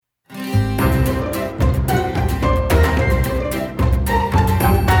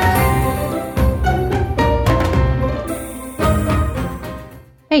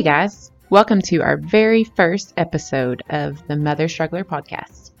Hey guys, welcome to our very first episode of the Mother Struggler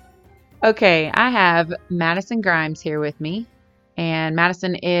podcast. Okay, I have Madison Grimes here with me, and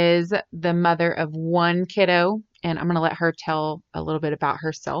Madison is the mother of one kiddo, and I'm going to let her tell a little bit about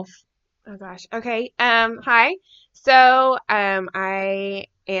herself. Oh gosh. Okay. Hi. I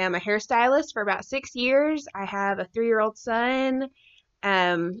am a hairstylist for about 6 years. I have a 3-year-old son.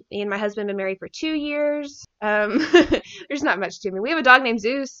 Me and my husband have been married for 2 years. There's not much to me. We have a dog named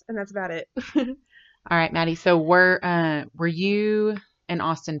Zeus, and that's about it. All right, Maddie. So were you and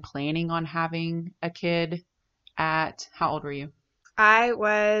Austin planning on having a kid how old were you? I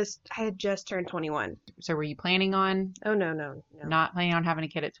had just turned 21. So were you planning on Oh, no. not planning on having a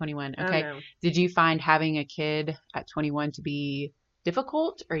kid at 21? Oh, Okay. no. Did you find having a kid at 21 to be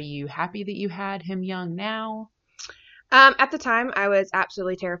difficult? Are you happy that you had him young now? At the time, I was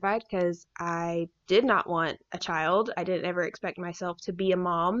absolutely terrified because I did not want a child. I didn't ever expect myself to be a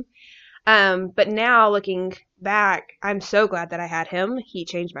mom. But now looking back, I'm so glad that I had him. He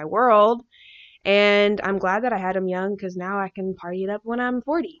changed my world. And I'm glad that I had him young because now I can party it up when I'm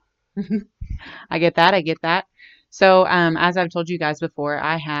 40. I get that. So, as I've told you guys before,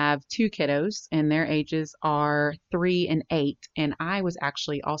 I have two kiddos and their ages are 3 and 8. And I was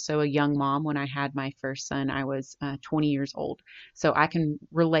actually also a young mom when I had my first son. I was 20 years old. So I can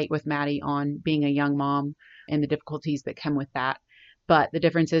relate with Maddie on being a young mom and the difficulties that come with that. But the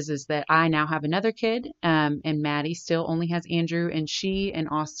difference is that I now have another kid, and Maddie still only has Andrew, and she and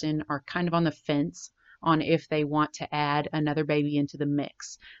Austin are kind of on the fence on if they want to add another baby into the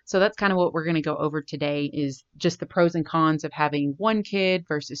mix. So that's kind of what we're going to go over today is just the pros and cons of having one kid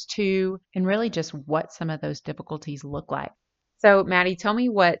versus two, and really just what some of those difficulties look like. So Maddie, tell me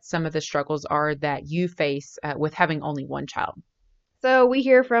what some of the struggles are that you face with having only one child. So we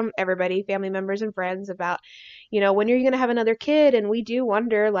hear from everybody, family members and friends about, when are you going to have another kid? And we do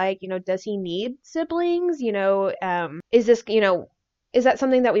wonder, does he need siblings? Is this, is that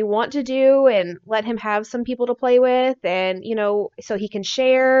something that we want to do and let him have some people to play with and, so he can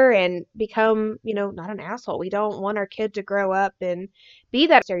share and become, not an asshole. We don't want our kid to grow up and be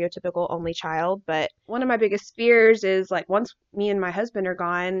that stereotypical only child. But one of my biggest fears is once me and my husband are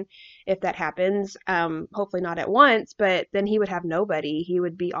gone, if that happens, hopefully not at once, but then he would have nobody. He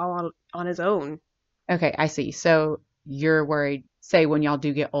would be all on his own. Okay, I see. So you're worried, say when y'all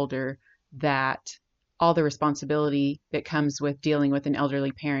do get older, that all the responsibility that comes with dealing with an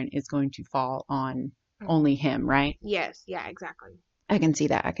elderly parent is going to fall on only him, right? Yes, yeah, exactly. I can see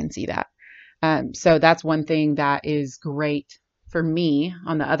that. So that's one thing that is great for me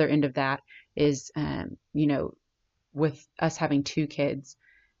on the other end of that is, with us having two kids,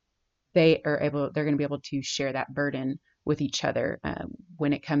 they're going to be able to share that burden with each other.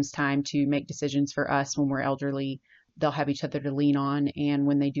 When it comes time to make decisions for us when we're elderly, they'll have each other to lean on. And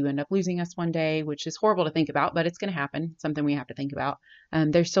when they do end up losing us one day, which is horrible to think about, but it's going to happen, something we have to think about,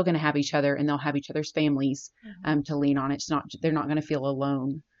 they're still going to have each other and they'll have each other's families to lean on. They're not going to feel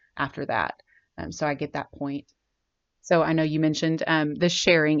alone after that. So I get that point. So I know you mentioned the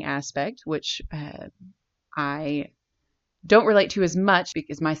sharing aspect, which I don't relate to as much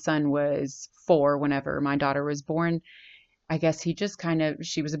because my son was 4 whenever my daughter was born. I guess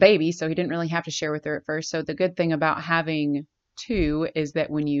she was a baby, so he didn't really have to share with her at first. So the good thing about having two is that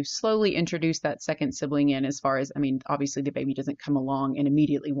when you slowly introduce that second sibling in, obviously the baby doesn't come along and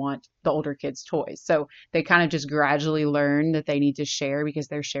immediately want the older kid's toys. So they kind of just gradually learn that they need to share because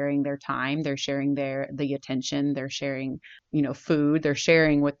they're sharing their time, they're sharing the attention, they're sharing, food, they're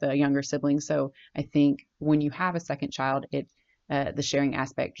sharing with the younger siblings. So I think when you have a second child, the sharing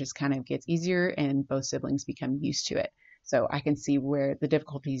aspect just kind of gets easier and both siblings become used to it. So I can see where the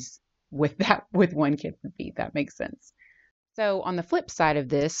difficulties with one kid would be. That makes sense. So on the flip side of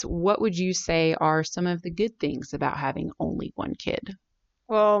this, what would you say are some of the good things about having only one kid?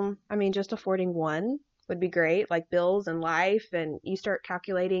 Well, just affording one would be great, like bills and life, and you start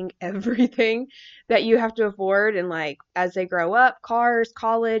calculating everything that you have to afford. And as they grow up, cars,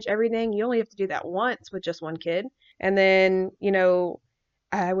 college, everything, you only have to do that once with just one kid. And then,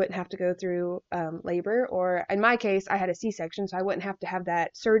 I wouldn't have to go through labor, or in my case, I had a C-section, so I wouldn't have to have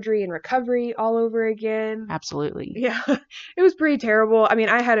that surgery and recovery all over again. Absolutely. Yeah, it was pretty terrible.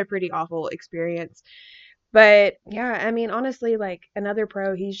 I had a pretty awful experience. But yeah, honestly, another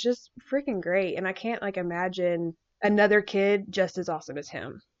pro, he's just freaking great. And I can't imagine another kid just as awesome as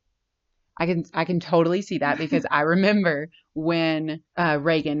him. I can totally see that because I remember when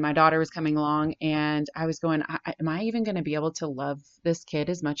Reagan, my daughter, was coming along and I was going, am I even going to be able to love this kid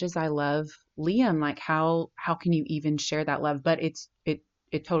as much as I love Liam? How can you even share that love? But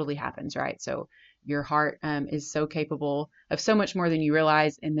it totally happens, right? So Your heart is so capable of so much more than you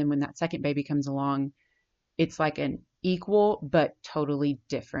realize. And then when that second baby comes along, it's like an equal but totally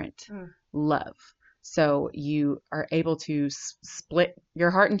different Mm. love. So you are able to split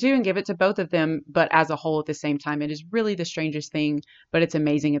your heart in two and give it to both of them, but as a whole at the same time. It is really the strangest thing, but it's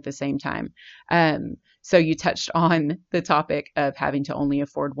amazing at the same time. So you touched on the topic of having to only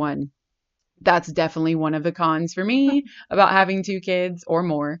afford one. That's definitely one of the cons for me about having two kids or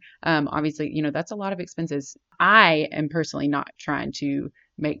more. Obviously, that's a lot of expenses. I am personally not trying to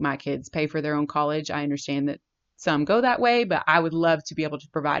make my kids pay for their own college. I understand that some go that way, but I would love to be able to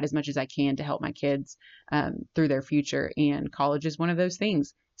provide as much as I can to help my kids through their future. And college is one of those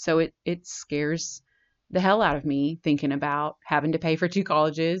things. So it scares the hell out of me thinking about having to pay for two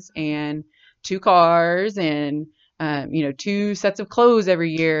colleges and two cars and two sets of clothes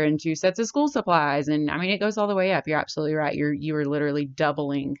every year and two sets of school supplies. And I mean, it goes all the way up. You're absolutely right. You are literally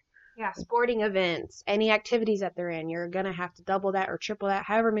doubling. Yeah, sporting events, any activities that they're in, you're gonna have to double that or triple that.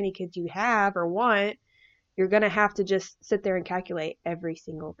 However many kids you have or want, you're gonna have to just sit there and calculate every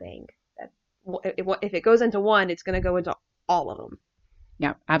single thing. That if it goes into one, it's gonna go into all of them.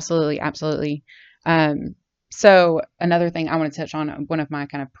 Yeah, absolutely. Absolutely. So another thing I want to touch on, one of my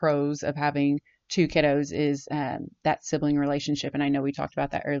kind of pros of having two kiddos is that sibling relationship. And I know we talked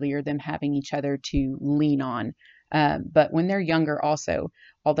about that earlier, them having each other to lean on. But when they're younger also,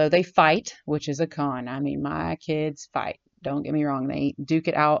 although they fight, which is a con, I mean, my kids fight. Don't get me wrong. They duke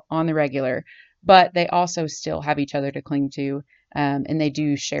it out on the regular, but they also still have each other to cling to. And they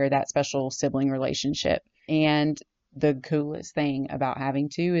do share that special sibling relationship. And the coolest thing about having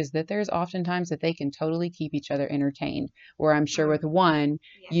two is that there's oftentimes that they can totally keep each other entertained. Where I'm sure with one,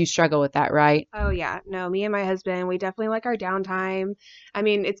 Yeah. you struggle with that, right? Oh yeah, no, me and my husband, we definitely like our downtime. I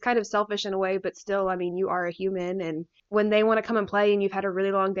mean, it's kind of selfish in a way, but still, I mean, you are a human, and when they want to come and play and you've had a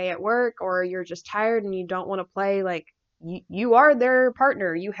really long day at work or you're just tired and you don't want to play, like you are their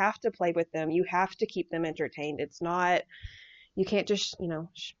partner. You have to play with them. You have to keep them entertained. It's not, you can't just,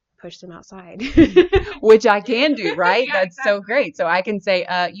 push them outside. Which I can do, right? Yeah, That's so exactly. great. So I can say,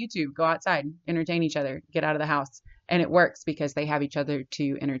 you two go outside, entertain each other, get out of the house. And it works because they have each other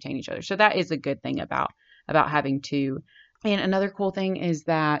to entertain each other. So that is a good thing about having two. And another cool thing is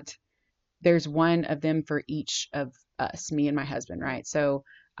that there's one of them for each of us, me and my husband, right? So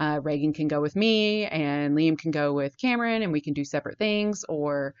Reagan can go with me and Liam can go with Cameron and we can do separate things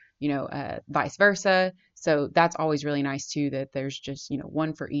or, vice versa. So that's always really nice too, that there's just,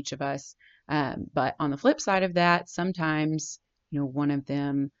 one for each of us. But on the flip side of that, sometimes, one of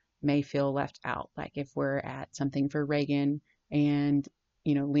them may feel left out. Like if we're at something for Reagan and,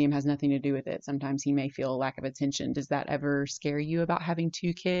 Liam has nothing to do with it, sometimes he may feel a lack of attention. Does that ever scare you about having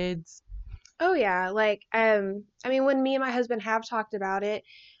two kids? Oh yeah, like I mean when me and my husband have talked about it,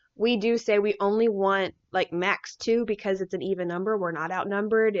 we do say we only want like max two because it's an even number. We're not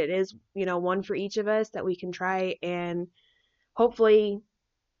outnumbered. It is, one for each of us that we can try and hopefully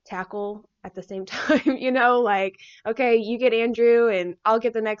tackle at the same time, like okay, you get Andrew and I'll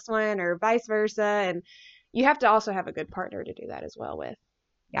get the next one or vice versa, and you have to also have a good partner to do that as well with.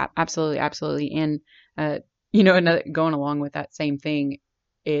 Yeah, absolutely, absolutely. And another going along with that same thing,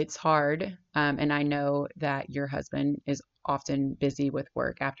 it's hard. And I know that your husband is often busy with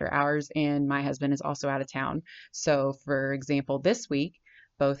work after hours, and my husband is also out of town. So, for example, this week,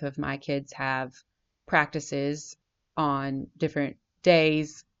 both of my kids have practices on different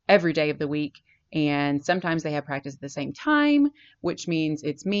days, every day of the week. And sometimes they have practice at the same time, which means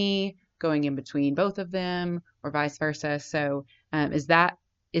it's me going in between both of them, or vice versa. So, is that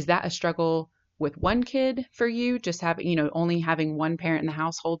a struggle with one kid for you? Just having, only having one parent in the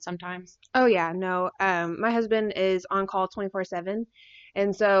household sometimes? Oh yeah, no. My husband is on call 24/7,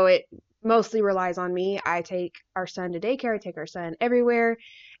 and so it mostly relies on me. I take our son to daycare, I take our son everywhere,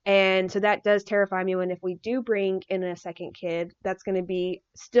 and so that does terrify me when if we do bring in a second kid, that's going to be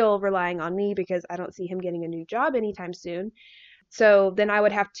still relying on me because I don't see him getting a new job anytime soon. So then I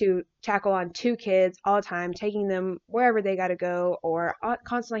would have to tackle on two kids all the time, taking them wherever they got to go, or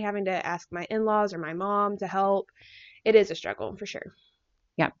constantly having to ask my in-laws or my mom to help. It is a struggle for sure.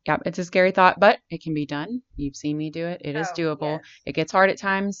 Yeah, yeah, it's a scary thought, but it can be done. You've seen me do it. It is Oh, doable. yes. It gets hard at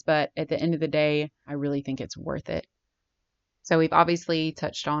times, but at the end of the day, I really think it's worth it. So we've obviously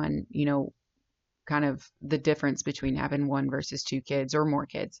touched on, kind of the difference between having one versus two kids or more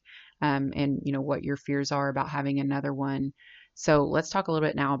kids, and what your fears are about having another one. So let's talk a little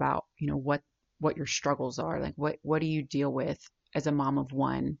bit now about what your struggles are. Like what do you deal with as a mom of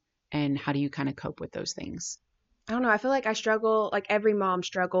one, and how do you kind of cope with those things? I don't know. I feel like I struggle, like every mom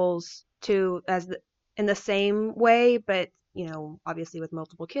struggles too, in the same way, but obviously with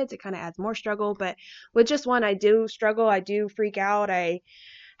multiple kids, it kind of adds more struggle. But with just one, I do struggle. I do freak out. I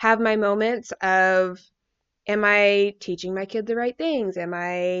have my moments of, am I teaching my kid the right things? Am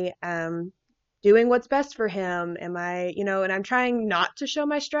I doing what's best for him? Am I, and I'm trying not to show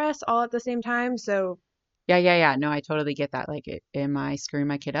my stress all at the same time. So, Yeah. No, I totally get that. Like, am I screwing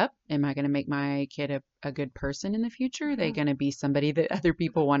my kid up? Am I going to make my kid a good person in the future? Are they going to be somebody that other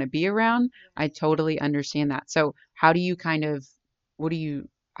people want to be around? I totally understand that. So how do you how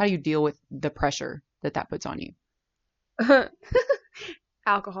do you deal with the pressure that puts on you?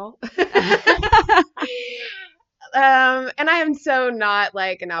 alcohol. And I am so not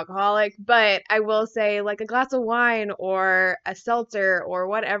like an alcoholic, but I will say like a glass of wine or a seltzer or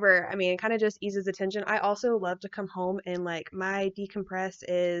whatever. I mean, it kind of just eases the tension. I also love to come home and like my decompress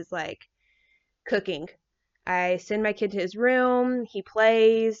is like cooking. I send my kid to his room, he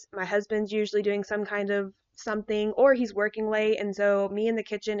plays. My husband's usually doing some kind of something or he's working late. And so me in the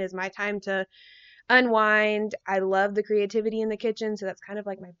kitchen is my time to unwind. I love the creativity in the kitchen. So that's kind of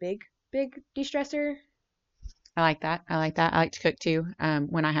like my big de-stressor. I like that. I like that. I like to cook too,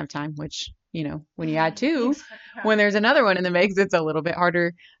 when I have time, which, when you add two, when there's another one in the mix, it's a little bit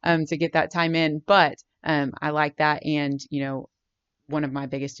harder, to get that time in. But, I like that. And, one of my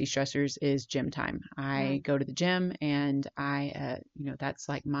biggest de-stressors is gym time. I go to the gym and that's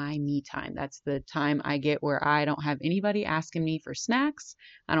like my me time. That's the time I get where I don't have anybody asking me for snacks.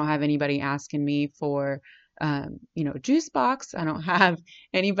 I don't have anybody asking me for, juice box. I don't have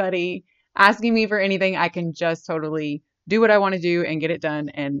anybody asking me for anything. I can just totally do what I want to do and get it done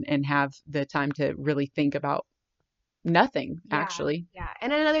and have the time to really think about nothing, actually. Yeah.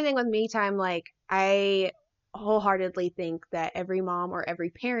 And another thing with me time, like I wholeheartedly think that every mom or every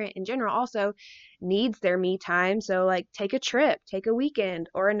parent in general also needs their me time. So like take a trip, take a weekend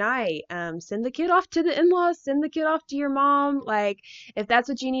or a night, send the kid off to the in-laws, send the kid off to your mom. Like if that's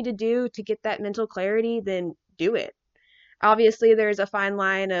what you need to do to get that mental clarity, then do it. Obviously, there's a fine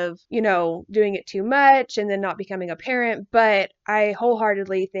line of, doing it too much and then not becoming a parent, but I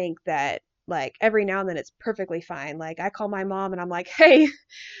wholeheartedly think that like every now and then it's perfectly fine. Like I call my mom and I'm like, "Hey,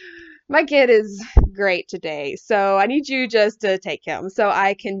 my kid is great today. So I need you just to take him so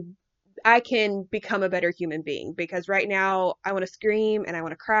I can become a better human being because right now I want to scream and I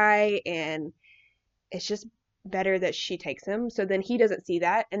want to cry and it's just better that she takes him so then he doesn't see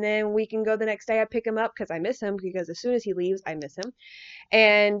that and then we can go the next day. I pick him up because I miss him because as soon as he leaves I miss him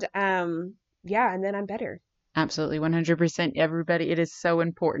and yeah, and then I'm better. Absolutely, 100%. Everybody, it is so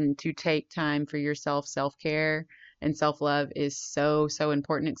important to take time for yourself. Self-care and self-love is so, so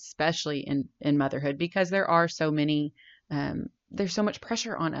important, especially in motherhood, because there's so much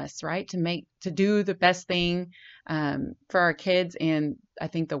pressure on us, right? To do the best thing, for our kids. And I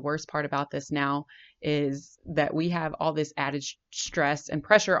think the worst part about this now is that we have all this added stress and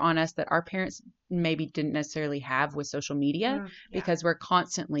pressure on us that our parents maybe didn't necessarily have with social media, because we're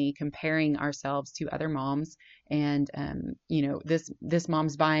constantly comparing ourselves to other moms and, this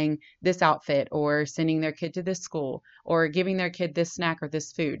mom's buying this outfit or sending their kid to this school or giving their kid this snack or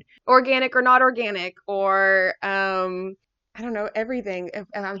this food. Organic or not organic or I don't know, everything. If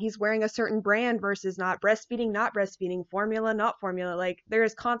he's wearing a certain brand versus not breastfeeding, formula, not formula. Like there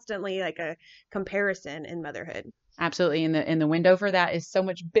is constantly like a comparison in motherhood. Absolutely. And the window for that is so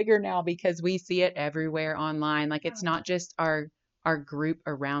much bigger now because we see it everywhere online. Like it's not just our group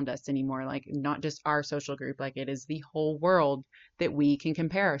around us anymore, like not just our social group, like it is the whole world that we can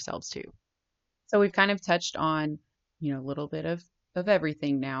compare ourselves to. So we've kind of touched on, a little bit of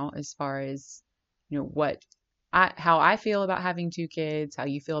everything now as far as, how I feel about having two kids, how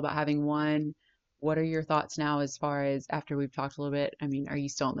you feel about having one. What are your thoughts now as far as after we've talked a little bit? I mean, are you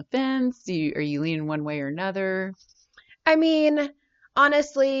still on the fence? Are you leaning one way or another? I mean,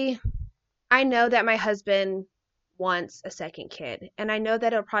 honestly, I know that my husband wants a second kid, and I know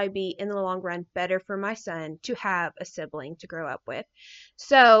that it'll probably be in the long run better for my son to have a sibling to grow up with.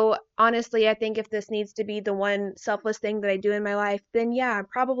 So, honestly, I think if this needs to be the one selfless thing that I do in my life, then yeah,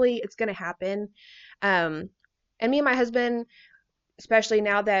 probably it's going to happen. Um, and me and my husband, especially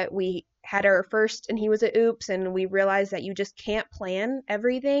now that we had our first and he was a oops and we realized that you just can't plan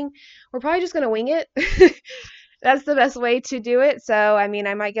everything, we're probably just going to wing it. That's the best way to do it. So, I mean,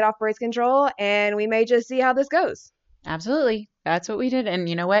 I might get off birth control and we may just see how this goes. Absolutely. That's what we did. And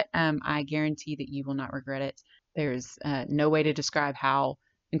you know what? I guarantee that you will not regret it. There's no way to describe how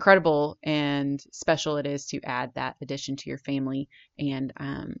incredible and special it is to add that addition to your family. And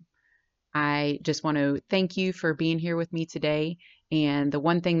I just want to thank you for being here with me today. And the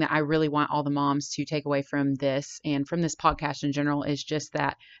one thing that I really want all the moms to take away from this and from this podcast in general is just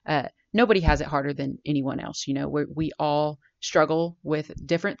that nobody has it harder than anyone else. You know, we all struggle with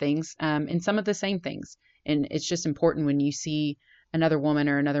different things, and some of the same things. And it's just important when you see another woman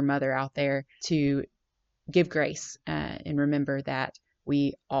or another mother out there to give grace, and remember that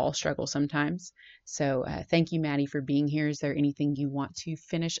we all struggle sometimes. So thank you, Maddie, for being here. Is there anything you want to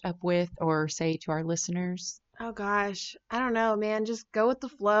finish up with or say to our listeners? Oh gosh, I don't know, man. Just go with the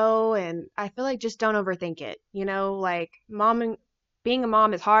flow, and I feel like just don't overthink it. You know, like being a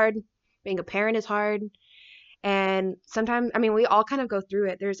mom is hard, being a parent is hard, and sometimes, I mean, we all kind of go through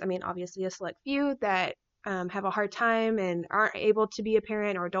it. There's, I mean, obviously a select few that have a hard time and aren't able to be a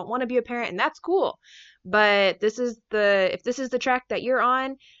parent or don't want to be a parent, and that's cool. But if this is the track that you're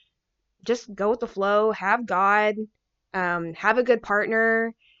on, just go with the flow, have God, have a good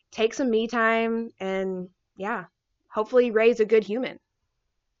partner, take some me time, and yeah, hopefully raise a good human.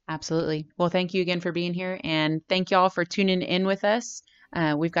 Absolutely. Well, thank you again for being here, and thank y'all for tuning in with us.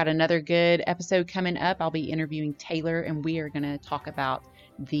 We've got another good episode coming up. I'll be interviewing Taylor, and we are going to talk about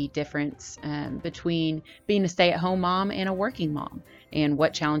the difference between being a stay-at-home mom and a working mom and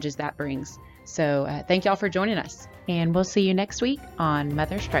what challenges that brings. So thank y'all for joining us, and we'll see you next week on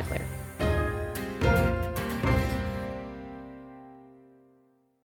Mother Struggler.